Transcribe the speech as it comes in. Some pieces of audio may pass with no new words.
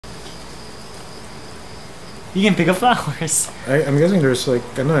You can pick up flowers. I'm guessing there's like,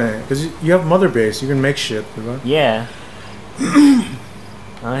 because you have mother base, you can make shit, diba? Yeah.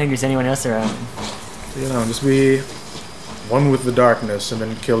 I don't think there's anyone else around. So, you know, just be one with the darkness and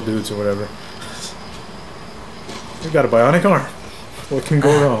then kill dudes or whatever. You got a bionic arm. What can go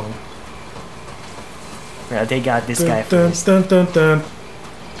wrong? Well, they got this guy Dun, first. dun, dun, dun.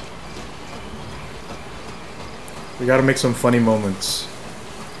 We gotta make some funny moments.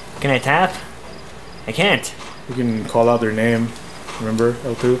 Can I tap? I can't. You can call out their name. Remember,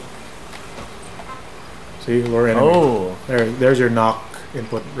 L2? See, lure enemy. Oh. There's your knock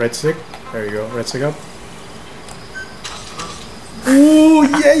input. Right stick. There you go. Right stick up. Ooh,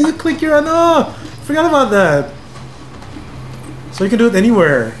 yeah, you click your forgot about that. So you can do it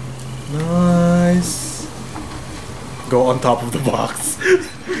anywhere. Nice. Go on top of the box.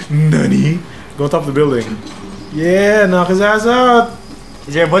 Nani? Go on top of the building. Yeah, knock his ass out.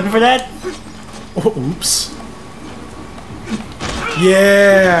 Is there a button for that? Oh, oops.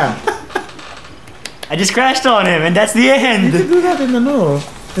 Yeah. I just crashed on him, and that's the end. You can do that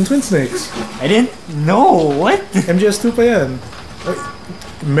in Twin Snakes. I didn't know. What? MGS2 pa yan.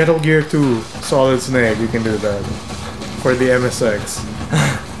 Metal Gear 2 Solid Snake, you can do that. For the MSX.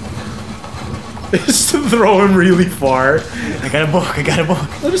 Just to throw him really far. I got a book. I got a book.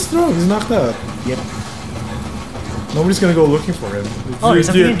 Oh, just throw him. He's knocked out. Yep. Nobody's gonna go looking for him. Oh, there's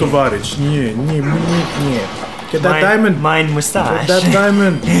something in here. Tovarich. Get that diamond. Mine mustache. Get that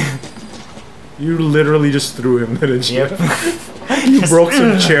diamond. You literally just threw him, didn't you? Yep. You broke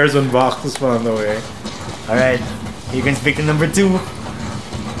some chairs and boxes on the way. Alright. Here comes victim number 2.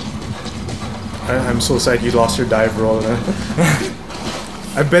 I'm so sad you lost your dive roll.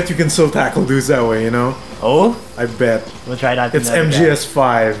 I bet you can still tackle dudes that way, you know? Oh? I bet. We'll try it out. It's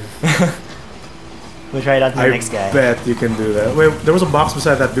MGS5. We'll try it out to the next guy. I bet you can do that. Wait, there was a box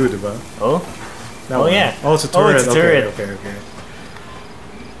beside that dude, right? Oh? That oh, one. yeah. Oh, it's a turret. Oh, it's a turret. Okay.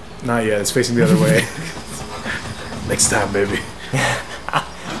 Not yet. It's facing the other way. Next time, baby.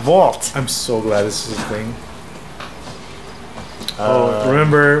 Vault. I'm so glad this is a thing.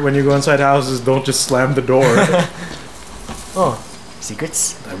 Remember, when you go inside houses, don't just slam the door. Oh,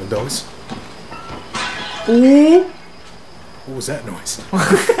 secrets? Diamond dogs. Ooh! What was that noise?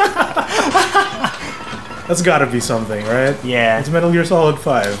 That's gotta be something, right? Yeah. It's Metal Gear Solid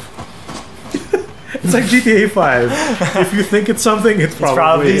 5. It's like GTA 5. If you think it's something, it's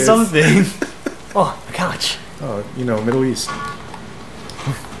probably is. something. Oh, a couch. Oh, you know, Middle East.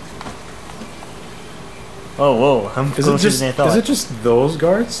 Oh, whoa. I'm closer than I thought. Is it just those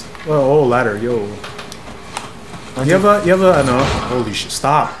guards? Well, oh, ladder, yo. You have a, no. Holy shit,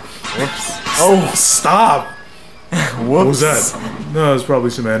 stop. Whoops. Oh, stop. Whoops. What was that? No, it's probably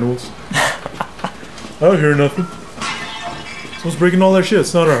some animals. I don't hear nothing. Someone's breaking all their shit.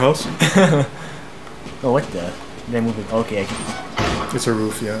 It's not our house. Oh, what the? Then move it. Okay, I can. It's a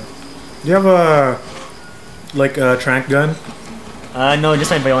roof, yeah. Do you have a, like a trank gun? No,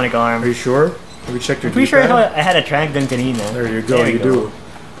 just my bionic arm. Are you sure? Have you checked your I'm pretty sure D-pad? I had a trank gun kanina. There you go, you do.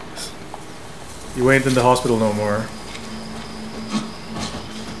 You ain't in the hospital no more.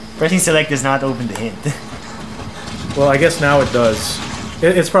 Pressing select does not open the hint. Well, I guess now it does.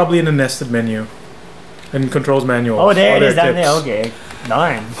 It's probably in the nested menu. In controls manual. Oh, there it is down tips. there. Okay.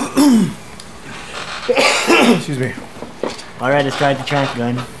 Darn. Excuse me. Alright, let's try the trank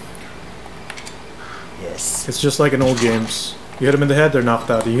gun. Yes. It's just like in old games. You hit them in the head, they're knocked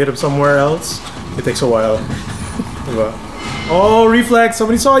out. You hit them somewhere else, it takes a while. Oh, reflex!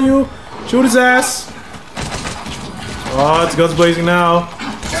 Somebody saw you! Shoot his ass! Oh, it's guns blazing now.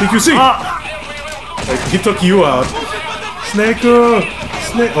 CQC! Ah! Like, he took you out. Snake!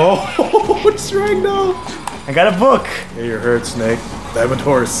 Snake! Oh, it's right now! I got a book! Yeah, you're hurt, Snake. Diamond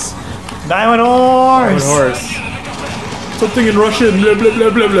horse. Diamond horse! Diamond horse. Something in Russian. Blah blah blah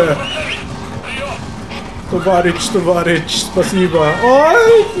blah blah. Tovarich, spasiba.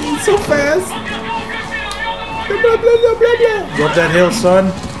 Oh, he's so fast. Blah blah blah blah blah. Go up that hill,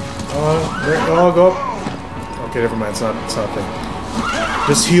 son. Go up. Okay, never mind. It's not a thing.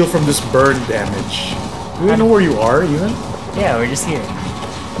 Just heal from this burn damage. Do you know where you are, even? Yeah, we're just here.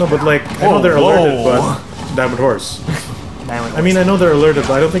 No, but like, I know they're alerted, but Diamond Horse. Diamond horse. I mean, I know they're alerted,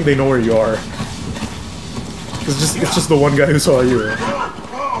 but I don't think they know where you are. It's just the one guy who saw you.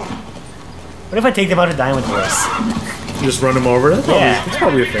 What if I take them out of Diamond Horse? You just run them over? That's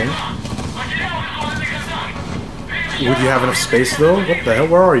probably a thing. Would you have enough space, though? What the hell?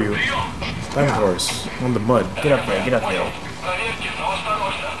 Where are you? Diamond Horse. On the mud. Get up there, get up there.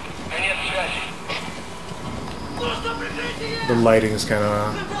 The lighting is kind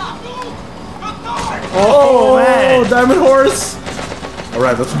of... Oh, man! Diamond Horse!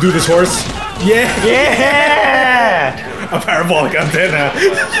 Alright, let's do this, horse. Yeah! Yeah! A parabolic antenna.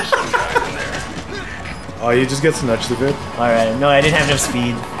 Oh, you just get nudged a bit. Alright, no, I didn't have enough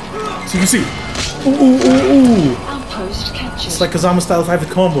speed. So you can see. Ooh. Outpost captured. It's like Kazama style 5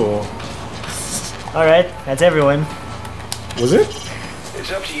 combo. Alright, that's everyone. Was it?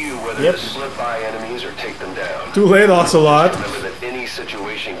 It's up to you whether Yep. to slip by enemies or take them down. Too late, Ocelot. Remember that any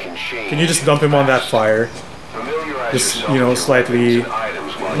situation can change. Can you just dump him on that fire? Familiarize Just, yourself you know, with your slightly... weapons and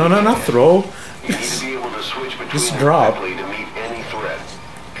items while No, you no, do not it. throw. You need to be able to switch between Just them drop. quickly to meet any threat.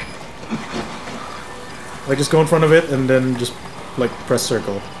 Like, just go in front of it and then just, like, press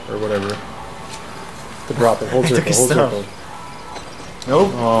circle or whatever. To drop it. Hold took circle, his hold stuff. circle.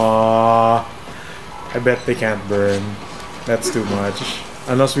 Nope. Aww. I bet they can't burn. That's too much.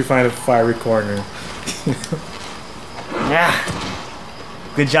 Unless we find a fiery corner. Yeah.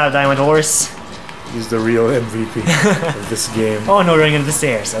 Good job, Diamond Horse. He's the real MVP of this game. Oh, no running up the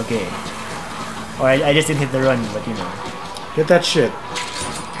stairs. Okay. Alright, I just didn't hit the run, but you know. Get that shit.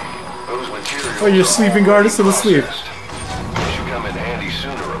 Those materials Oh, your sleeping guard is still asleep. processed. They should come in handy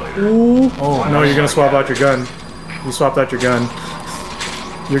sooner or later. Ooh. Oh, no, you're gonna swap out your gun. You swapped out your gun.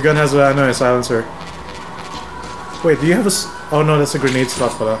 Your gun has a, no, a silencer. Wait, do you have a... Oh no, that's a grenade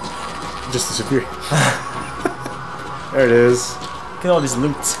slot for that. Just disappeared. There it is. Look at all this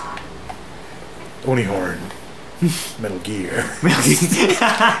loot. Onihorn. Metal Gear. Is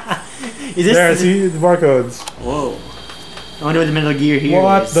this... There, see the barcodes. Whoa. I wonder what the Metal Gear here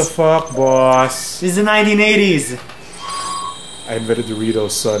What is. the fuck, boss? This is the 1980s. I invented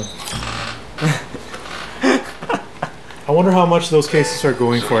Doritos, son. I wonder how much those cases are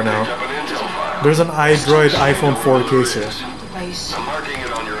going for now. There's an iDroid iPhone 4 case here. Base. Marking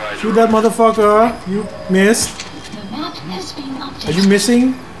it on your eye. Shoot that motherfucker! You missed. The map has been updated. Are you missing?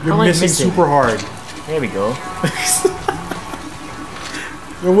 You're How am I missing missing? super hard. There we go.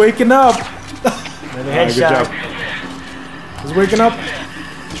 You're waking up! Another Alright, good headshot. job. He's waking up.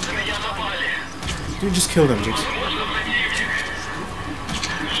 Dude, just kill them, Jigs.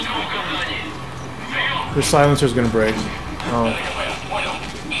 Their silencer's gonna break. Oh,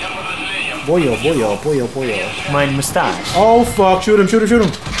 Boyo. my mustache. Oh fuck, shoot him. Shoot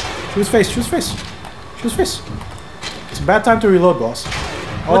his face. Shoot his face. It's a bad time to reload, boss.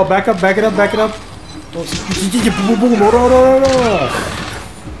 Oh, back it up.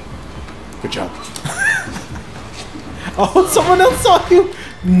 Good job. Oh, someone else saw you!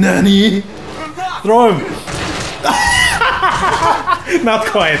 Nani? Throw him! Not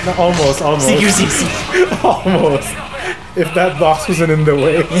quite, almost. CQC. Almost. If that boss wasn't in the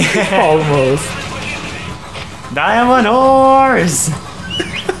way. Almost. Diamond Horse!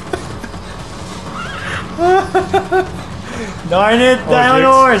 Darn it, Diamond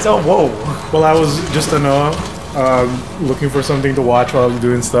Jigs. Horse! Oh, whoa. Well, I was just looking for something to watch while I was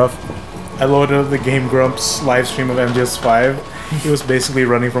doing stuff. I loaded up the Game Grumps live stream of MGS5. He was basically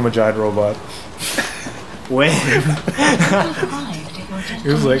running from a giant robot. When? He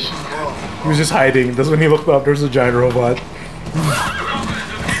was like, he was just hiding. That's when he looked up. There's a giant robot.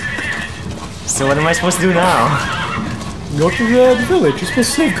 So what am I supposed to do now? Go to the village. You're supposed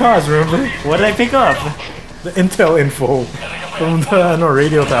to save cars. Remember What did I pick up? the intel info from the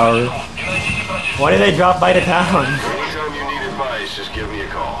radio tower. Why did I drop by the town? Anytime you need advice, just give me a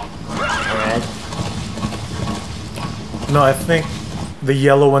call. Alright. No, I think the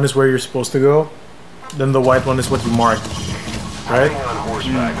yellow one is where you're supposed to go. Then the white one is what you marked. Right? Being on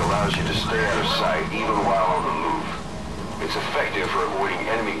horseback allows you to stay out of sight even while on the move. It's effective for avoiding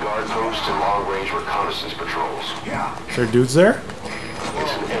enemy guard posts and long-range reconnaissance patrols. Yeah, Is there dudes there?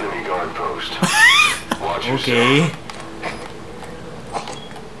 it's an enemy guard post. Watch yourself. Okay.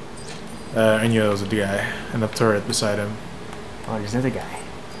 I knew there was a guy and a turret beside him. Oh, there's another guy.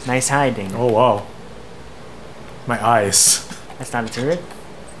 Nice hiding. Oh wow. My eyes. That's not a turret?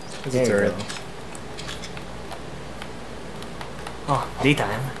 It's There a you turret. go. Oh,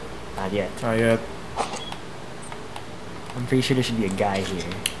 daytime. Not yet. Not yet. I'm pretty sure there should be a guy here.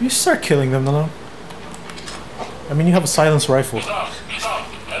 You start killing them, no? I mean, you have a silenced rifle.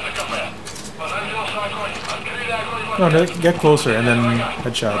 No, get closer and then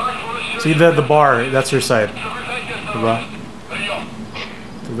headshot. See the bar? That's your side. Diba?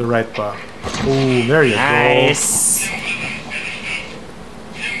 To the right bar. Ooh, there you Nice. go.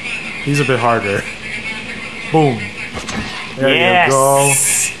 He's a bit harder. Boom. There Yes. you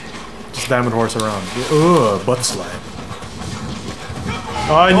go. Just Diamond Horse around. Ugh, butt slide.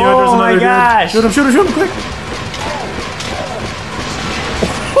 Oh, I knew it. There's Oh another my gosh. dude. Shoot him, quick.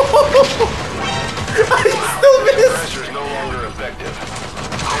 Still missed. Pressure's no longer effective.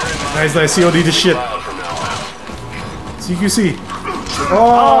 Nice, COD the shit. Loud from now on. CQC.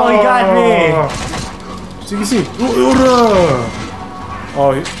 Oh, he got me. So you can see.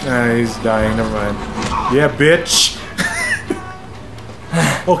 Oh, he's dying. Never mind. Yeah, bitch.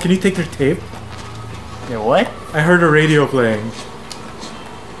 Oh, can you take their tape? Yeah, what? I heard a radio playing.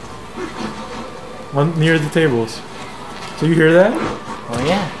 One near the tables. So you hear that? Oh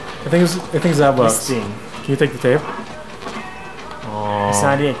yeah. I think it's that box. This thing. Can you take the tape? Oh. It's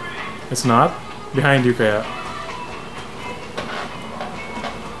not it. It's not? Behind you, Kaya.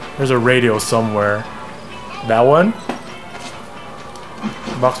 There's a radio somewhere. That one?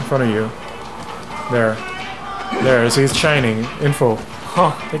 Box in front of you. There. There, see it's shining. Info.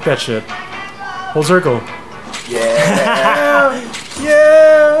 Huh. Take that shit. Whole circle. Yeah.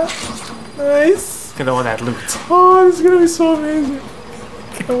 Yeah! Nice! Look at all that loot. Oh, this is gonna be so amazing.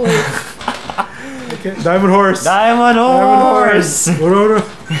 Can't wait. Okay. Diamond horse! Diamond horse!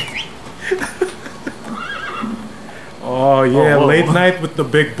 Oh yeah, whoa. late night with the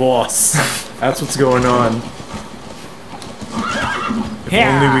big boss. That's what's going on. If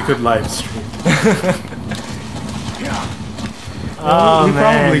only we could live stream. Oh, we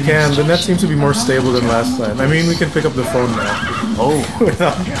man. probably can. The net seems to be more stable than last time. I mean, we can pick up the phone now. Oh.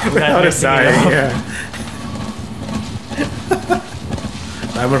 without it messing it dying, up. yeah.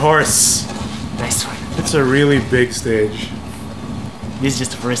 Diamond horse. Nice one. It's a really big stage. This is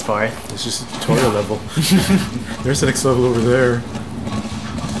just the first part. It's just a tutorial level. There's the next level over there.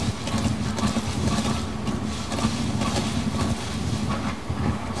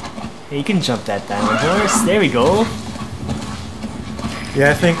 Hey, you can jump that diamond horse. There we go. Yeah,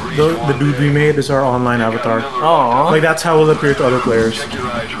 I think the dude we made is our online avatar. Aww. Like, that's how we'll appear to other players, Check your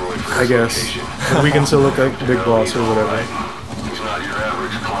eyes, Roy, for I guess. information. But we can still look like the big boss or whatever. He's not your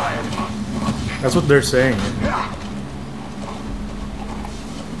average client. That's what they're saying.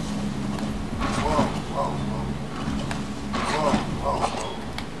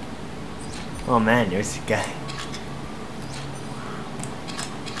 Oh man, there's a guy.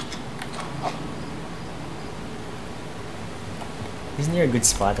 Isn't there a good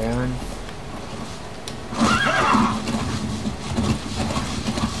spot around?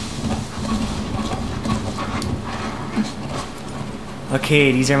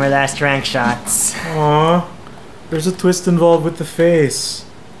 Okay, these are my last rank shots. Aww. There's a twist involved with the face.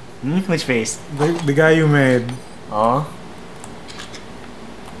 Which face? The guy you made. Oh.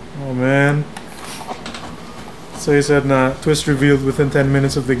 Oh man. So you said, nah, twist revealed within 10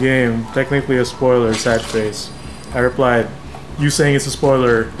 minutes of the game. Technically a spoiler, sad face. I replied, you saying it's a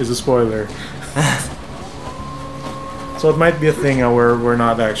spoiler is a spoiler. So it might be a thing where we're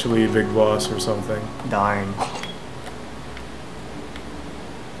not actually Big Boss or something. Darn.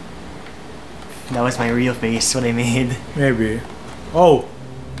 That was my real face, what I made. Maybe. Oh!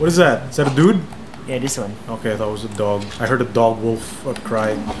 What is that? Is that a dude? Yeah, this one. Okay, I thought it was a dog. I heard a dog wolf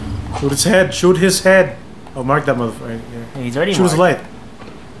cry. Shoot his head! Shoot his head! Oh, mark that motherfucker. Yeah. Hey, he's already Shoot his marked. light.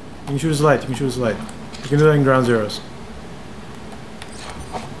 You can shoot his light. You can shoot his light. You can do that in ground zeros.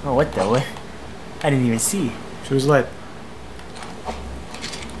 Oh, what the? What? I didn't even see. Shoot his light.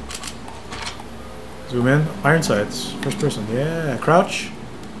 Zoom in. Iron sights. First person. Yeah. Crouch.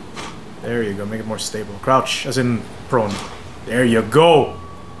 There you go. Make it more stable. Crouch, as in prone. There you go.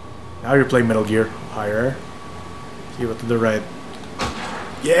 Now you're playing Metal Gear. Higher. See what to the right.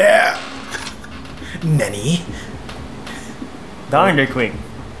 Yeah. Nanny. Darn, they're quick.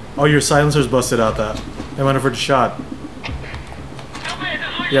 Oh, your silencer's busted out. That. They went for the shot.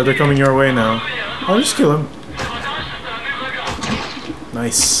 Yeah, they're coming your way now. I'll just kill him.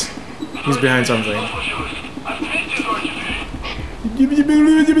 Nice. He's behind something.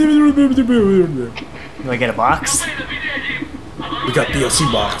 Do I get a box? We got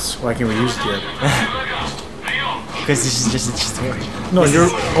DLC box. Why can't we use it yet? Because this is just a tutorial. No, you're.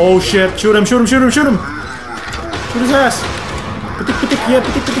 Oh shit! Shoot him! Shoot him! Shoot him! Shoot him! Shoot his ass! Pitik, pitik, yeah,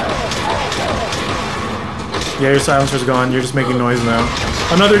 pitik, pitik. Yeah, your silencer's gone. You're just making noise now.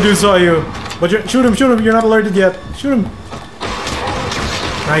 Another dude saw you. But you're. Shoot him! Shoot him! You're not alerted yet. Shoot him!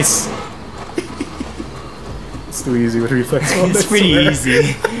 Nice. It's too easy with reflex. mode, It's I pretty swear.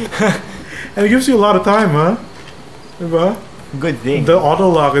 easy. And it gives you a lot of time, huh? Diba? Good thing. The auto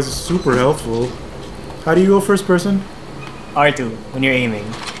lock is super helpful. How do you go first person? R2, when you're aiming.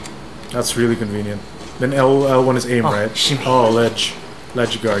 That's really convenient. Then L1 is aim, Oh, right? shimmy. Oh, ledge.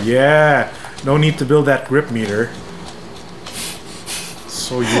 Ledge guard. Yeah! No need to build that grip meter.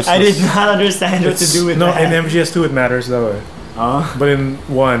 So useless. I did not understand what to do with no, that. in MGS2 it matters that way. Oh. But in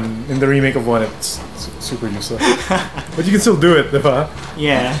 1, in the remake of 1, it's super useless. But you can still do it, diba?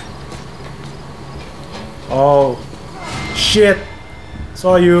 Yeah. Oh. Shit!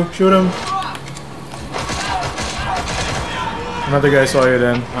 Saw you. Shoot him. Another guy saw you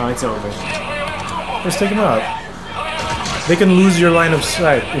then. Oh, it's over. Just take him out. They can lose your line of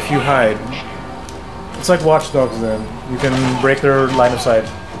sight if you hide. It's like Watch Dogs then. You can break their line of sight.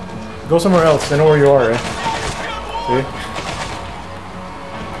 Go somewhere else. They know where you are, eh? See?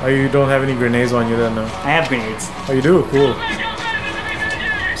 Oh, you don't have any grenades on you then, no? I have grenades. Oh, you do? Cool.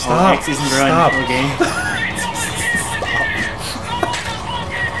 Stop. Oh, X isn't run. Stop. Okay.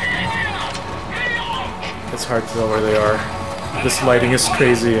 It's hard to tell where they are. This lighting is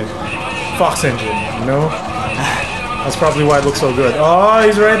crazy. Fox engine, you know? That's probably why it looks so good. Oh,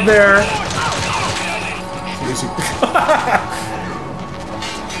 he's right there.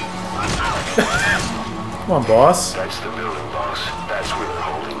 Come on, boss. That's the building, boss. That's where they're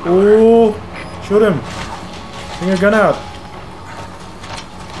holding. Ooh, shoot him. Bring your gun out.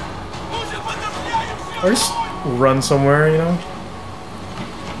 Or just run somewhere, you know?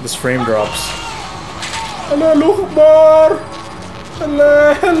 This frame drops. Allah Akbar!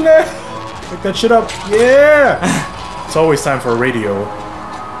 Allah, Allah! Pick that shit up. Yeah! It's always time for a radio.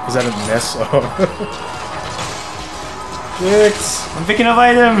 Is that a mess? Oh. Chicks! I'm picking up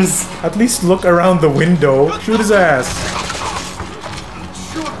items! At least look around the window. Shoot his ass.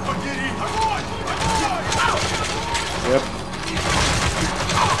 Yep.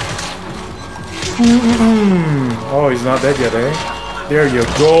 Oh, he's not dead yet, eh? There you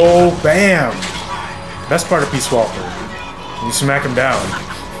go. Bam! Best part of Peace Walker. You smack him down.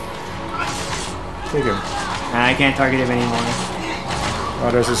 Take him. I can't target him anymore. Oh,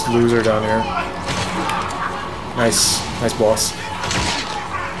 there's this loser down here. Nice. Nice boss.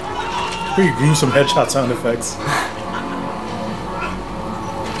 Pretty gruesome headshot sound effects.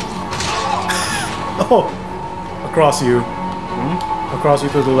 Oh! Across you. Across you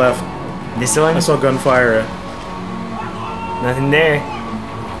to the left. This one? I saw gunfire. Nothing there.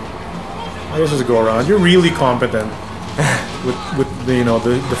 I guess just go around. You're really competent with the, you know,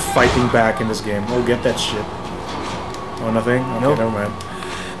 the fighting back in this game. Oh, get that shit. Oh, nothing? Okay, nope. Never mind.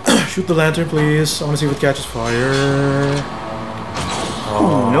 Shoot the lantern, please. I want to see if it catches fire.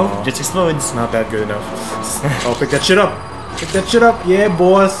 Oh, Nope, just explodes. not that good enough. Oh, pick that shit up. Pick that shit up. Yeah,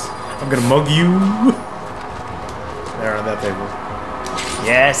 boss. I'm gonna mug you. There on that table.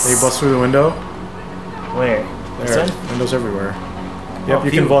 Yes. They bust through the window. Where? This There. one? Windows everywhere. Yep, Oh, you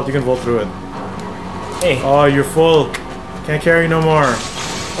phew. can vault. You can vault through it. Hey. Oh, you're full. Can't carry no more.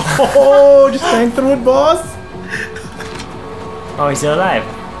 Oh, just tank through it, boss. Oh, he's still alive.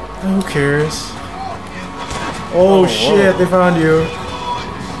 Who cares? Oh, shit, they found you.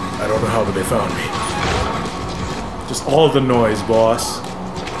 I don't know how, but they found me. Just all the noise, boss.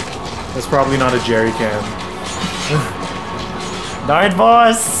 That's probably not a jerry can. Darn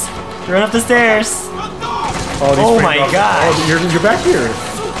boss! Run up the stairs! Oh, these Oh frame my drops. gosh. Oh, you're back here.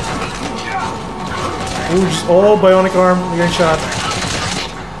 Ooh, just bionic arm. You're getting shot.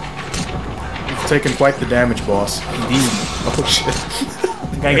 You've taken quite the damage, boss. Indeed. Oh shit.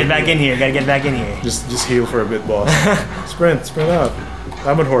 Gotta get back in here, gotta get back in here. Just heal for a bit, boss. Sprint out.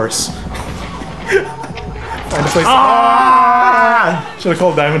 Diamond Horse. Find a place. Ah! Should have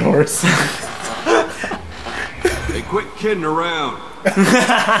called Diamond Horse. Hey, quit kidding around.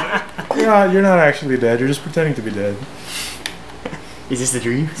 You're not actually dead. You're just pretending to be dead. Is this a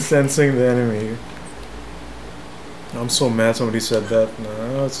dream? Sensing the enemy. I'm so mad somebody said that.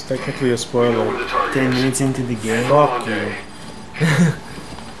 No, it's technically a Where spoiler. the target 10 is. minutes into the game. Fuck you.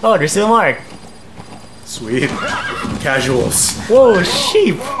 Oh, there's still Mark. Sweet. Casuals. Whoa,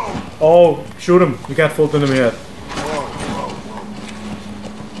 sheep! Oh, shoot him. You can't fold into me yet.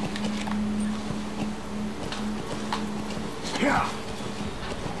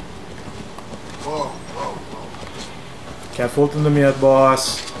 Can't fold into me yet,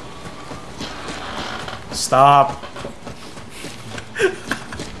 boss. Stop.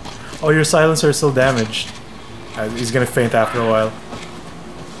 Oh, your silencer is still damaged. He's gonna faint after a while.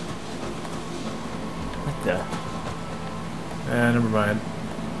 What the? Never mind.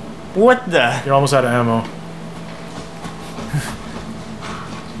 What the? You're almost out of ammo.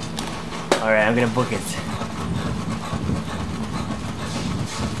 Alright, I'm gonna book it.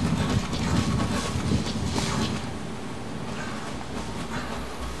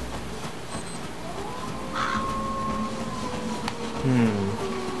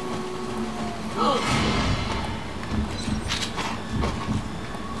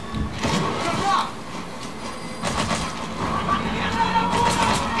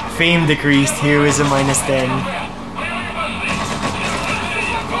 Fame decreased, heroism -10.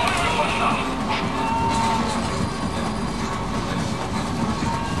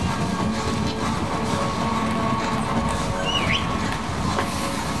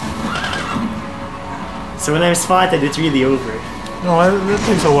 So when I'm spotted, it's really over. No, that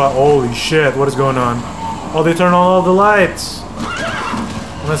takes a while. Holy shit, what is going on? Oh, they turn on all the lights.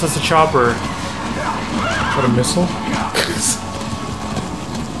 Unless it's a chopper. Is that a missile?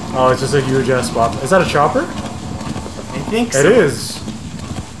 Oh, it's just a huge ass spot. Is that a chopper? I think so. It is.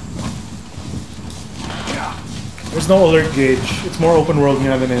 There's no alert gauge. It's more open world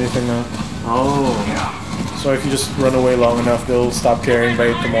now than anything now. Oh. So if you just run away long enough, they'll stop caring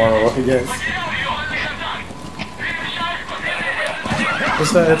by tomorrow, I guess.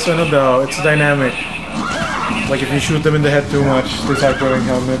 It's dynamic. Like if you shoot them in the head too much, they start wearing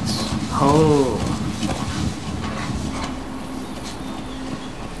helmets. Oh.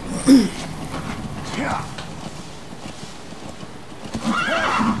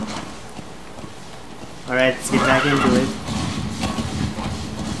 Alright, let's get back into it.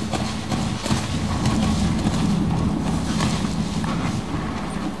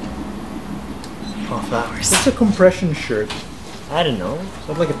 Oh, flowers. What's a compression shirt? I don't know. Is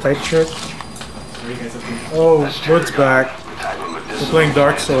that like a tight shirt? Oh, Wood's back. We're playing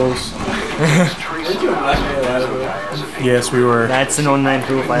Dark Souls. Yes, we were. That's an online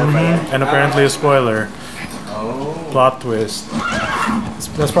profile for that. And apparently a spoiler. Oh. Plot twist.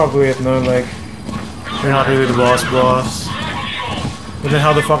 That's probably it, no? Like, you're not really the boss. But then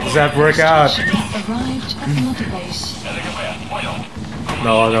how the fuck does that work out? Arrived at the mother base.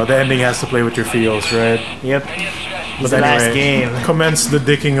 No, the ending has to play with your feels, right? Yep. But It's the last game. Commence the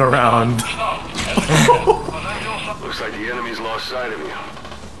dicking around. Looks like the enemy's lost sight of you.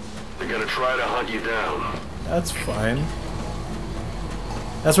 They're gonna try to hunt you down. That's fine.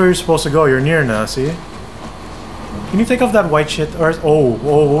 That's where you're supposed to go. You're near now, see? Can you take off that white shit? Or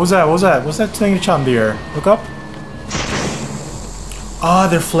what was that? What's that thing you shot in the air? Look up. Ah,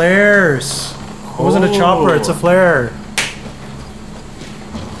 they're flares. It wasn't a chopper, it's a flare.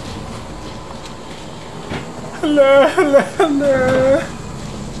 Hello.